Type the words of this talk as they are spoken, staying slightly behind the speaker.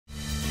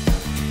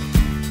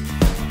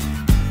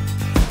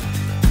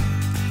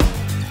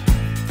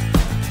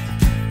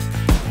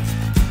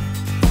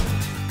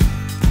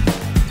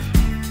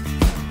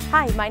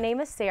My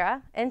name is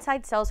Sarah,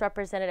 Inside Sales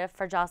Representative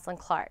for Joslyn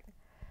Clark.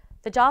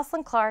 The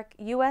Joslyn Clark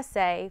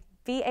USAVAC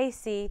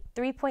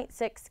 3.6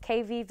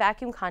 kV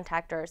vacuum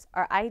contactors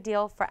are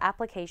ideal for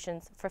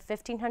applications for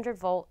 1500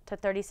 volt to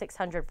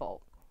 3600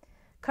 volt.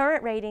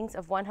 Current ratings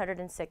of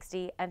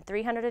 160 and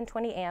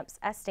 320 amps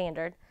as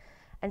standard,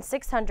 and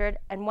 600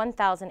 and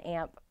 1000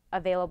 amp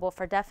available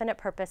for definite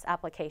purpose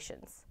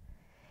applications.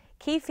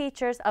 Key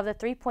features of the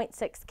 3.6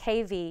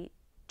 kV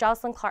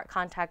Joslyn Clark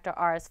contactor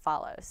are as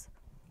follows: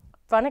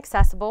 front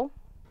accessible,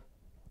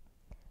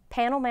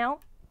 panel mount,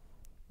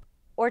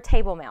 or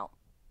table mount,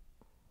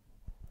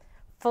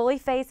 fully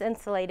phase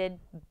insulated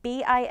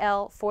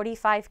BIL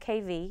 45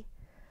 kV,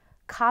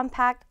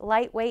 compact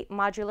lightweight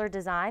modular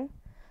design.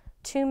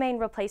 Two main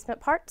replacement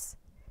parts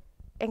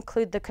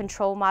include the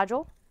control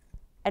module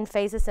and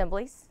phase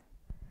assemblies,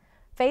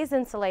 phase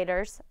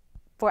insulators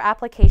for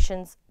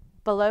applications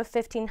below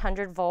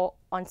 1500 volt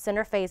on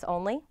center phase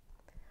only,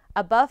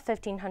 above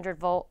 1500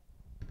 volt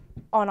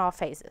on all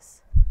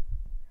phases.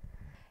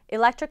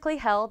 Electrically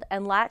held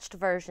and latched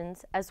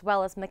versions, as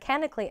well as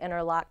mechanically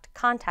interlocked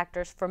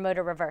contactors for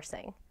motor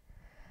reversing.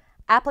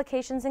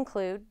 Applications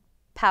include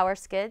power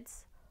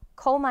skids,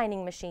 coal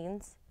mining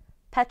machines,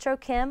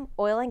 petrochem,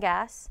 oil and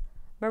gas,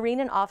 marine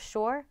and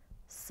offshore,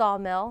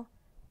 sawmill,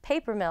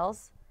 paper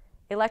mills,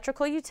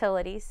 electrical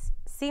utilities,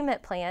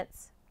 cement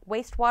plants,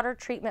 wastewater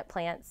treatment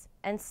plants,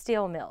 and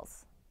steel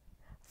mills.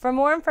 For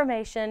more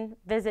information,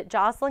 visit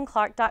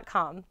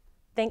joslynclark.com.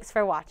 Thanks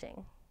for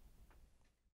watching.